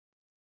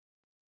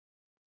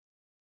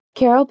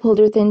Carol pulled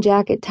her thin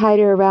jacket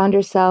tighter around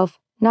herself.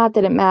 Not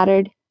that it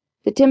mattered.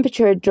 The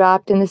temperature had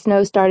dropped and the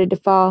snow started to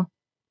fall.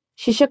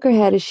 She shook her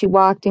head as she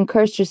walked and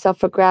cursed herself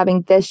for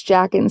grabbing this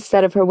jacket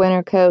instead of her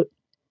winter coat.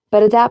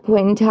 But at that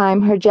point in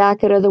time, her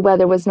jacket or the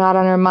weather was not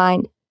on her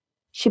mind.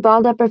 She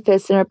balled up her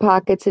fists in her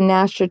pockets and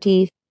gnashed her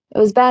teeth. It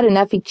was bad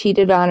enough he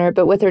cheated on her,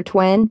 but with her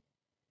twin?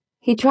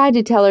 He tried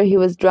to tell her he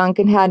was drunk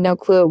and had no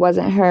clue it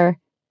wasn't her.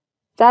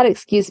 That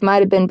excuse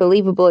might have been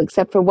believable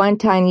except for one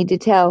tiny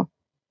detail.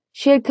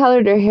 She had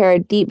colored her hair a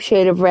deep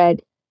shade of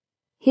red.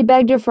 He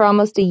begged her for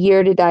almost a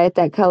year to dye it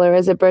that color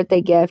as a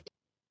birthday gift.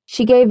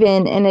 She gave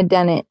in and had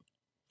done it.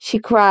 She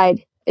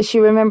cried as she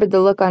remembered the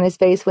look on his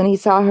face when he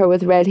saw her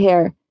with red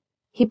hair.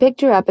 He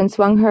picked her up and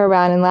swung her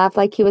around and laughed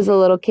like he was a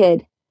little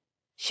kid.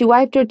 She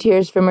wiped her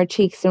tears from her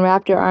cheeks and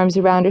wrapped her arms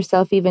around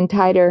herself even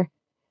tighter.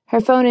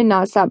 Her phone had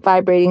not stopped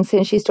vibrating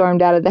since she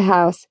stormed out of the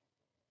house.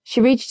 She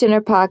reached in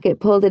her pocket,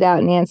 pulled it out,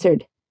 and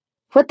answered.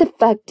 "What the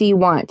fuck do you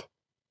want?"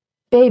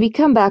 "Baby,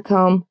 come back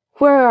home.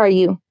 Where are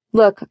you?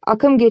 Look, I'll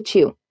come get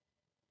you."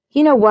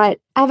 "You know what?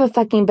 I have a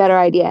fucking better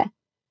idea.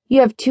 You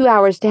have 2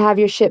 hours to have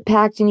your shit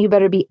packed and you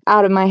better be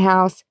out of my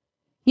house.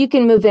 You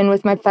can move in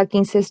with my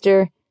fucking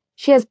sister.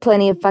 She has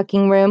plenty of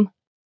fucking room.